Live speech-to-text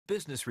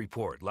Business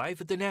Report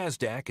live at the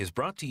NASDAQ is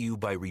brought to you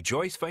by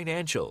Rejoice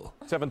Financial.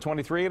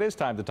 7:23, it is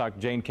time to talk to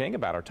Jane King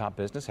about our top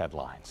business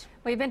headlines.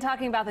 We've been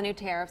talking about the new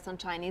tariffs on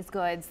Chinese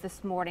goods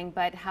this morning,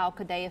 but how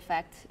could they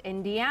affect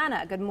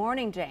Indiana? Good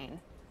morning, Jane.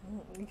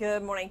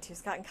 Good morning to you,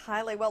 Scott and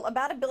Kylie. Well,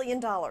 about $1 billion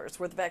worth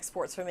of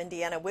exports from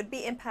Indiana would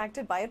be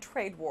impacted by a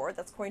trade war.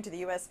 That's according to the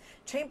U.S.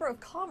 Chamber of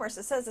Commerce.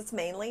 It says it's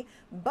mainly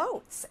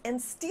boats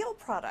and steel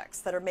products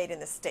that are made in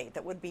the state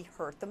that would be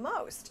hurt the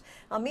most.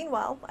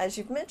 Meanwhile, as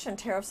you've mentioned,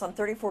 tariffs on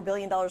 $34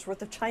 billion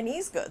worth of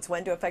Chinese goods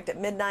went into effect at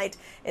midnight.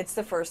 It's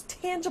the first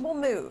tangible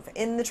move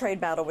in the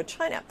trade battle with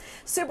China.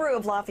 Subaru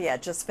of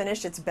Lafayette just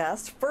finished its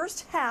best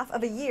first half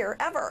of a year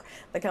ever.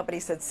 The company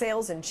said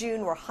sales in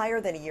June were higher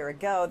than a year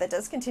ago. That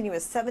does continue a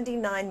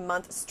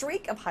 79-month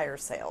streak of higher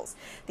sales.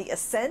 The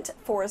Ascent,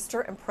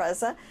 Forester,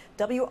 Impreza,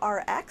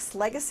 WRX,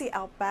 Legacy,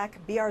 Outback,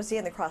 BRZ,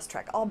 and the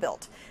Crosstrek all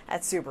built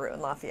at Subaru in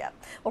Lafayette.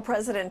 Well,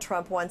 President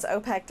Trump wants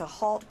OPEC to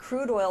halt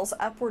crude oil's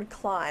upward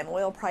climb.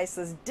 Oil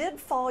prices did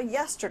fall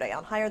yesterday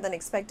on higher than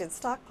expected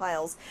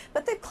stockpiles,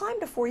 but they've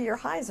climbed to four-year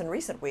highs in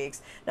recent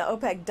weeks. Now,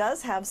 OPEC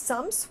does have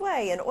some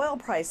sway in oil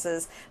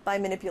prices by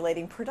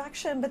manipulating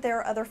production, but there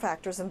are other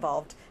factors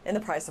involved in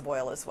the price of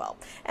oil as well.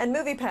 And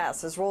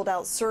MoviePass has rolled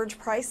out surge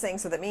pricing,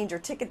 so that means your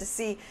ticket to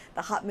see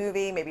the hot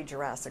movie, maybe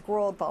Jurassic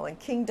World, Fallen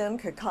Kingdom,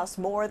 could cost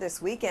more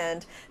this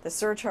weekend. The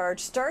surcharge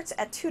starts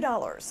at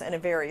 $2, and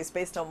it varies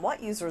based on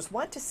what users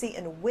want to see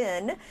and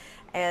when,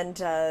 and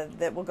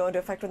that will go into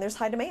effect when there's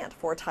high demand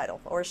for a title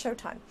or a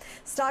showtime.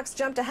 Stocks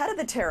jumped ahead of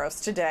the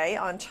tariffs today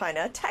on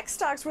China. Tech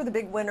stocks were the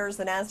big winners.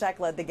 The NASDAQ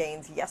led the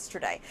gains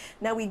yesterday.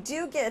 Now, we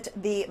do get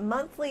the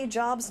monthly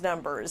jobs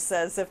numbers.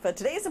 As if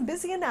today isn't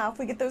busy enough,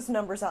 we get those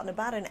numbers out in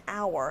about an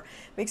hour.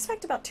 We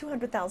expect about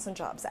 200,000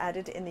 jobs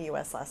added in the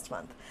U.S. last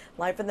month.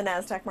 Live from the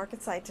NASDAQ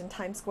market site in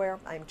Times Square,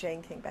 I'm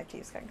Jane King. Back to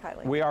you, Scott and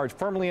Kylie. We are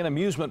firmly in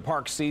amusement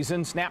park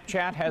season.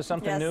 Snapchat has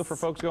something new for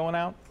folks going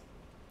out.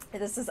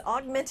 This is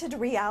augmented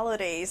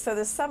reality. So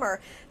this summer,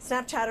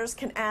 Snapchatters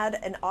can add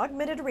an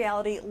augmented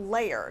reality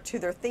layer to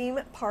their theme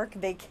park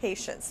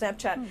vacation.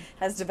 Snapchat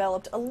has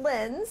developed a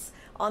lens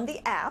on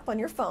the app on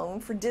your phone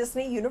for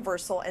Disney,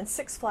 Universal, and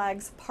Six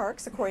Flags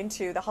parks, according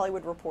to The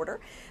Hollywood Reporter.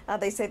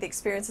 They say the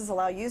experiences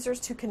allow users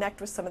to connect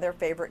with some of their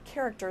favorite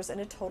characters in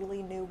a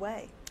totally new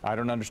way. I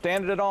don't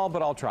understand it at all,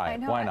 but I'll try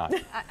it. Why not?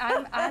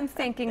 I'm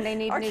thinking they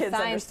need Our new kids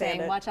signs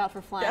saying, it. watch out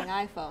for flying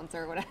iPhones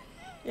or whatever.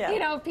 Yeah. You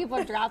know, people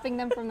are dropping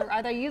them from the,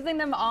 are they using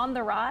them on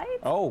the ride?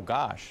 Oh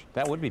gosh,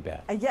 that would be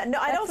bad. Yeah, no,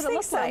 I don't That's what it think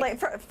looks so.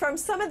 like. From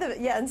some of the,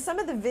 and some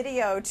of the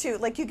video too,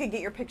 like you could get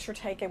your picture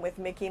taken with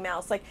Mickey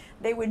Mouse. Like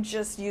they would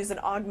just use an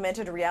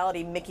augmented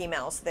reality Mickey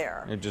Mouse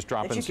there. And just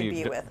drop in so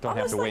you don't have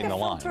Almost to wait like in the a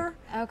line. filter.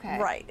 Okay.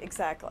 Right,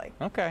 exactly.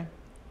 Okay.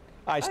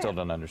 I still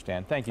don't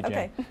understand. Thank you,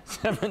 Jane. Okay.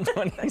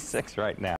 7:26 right now.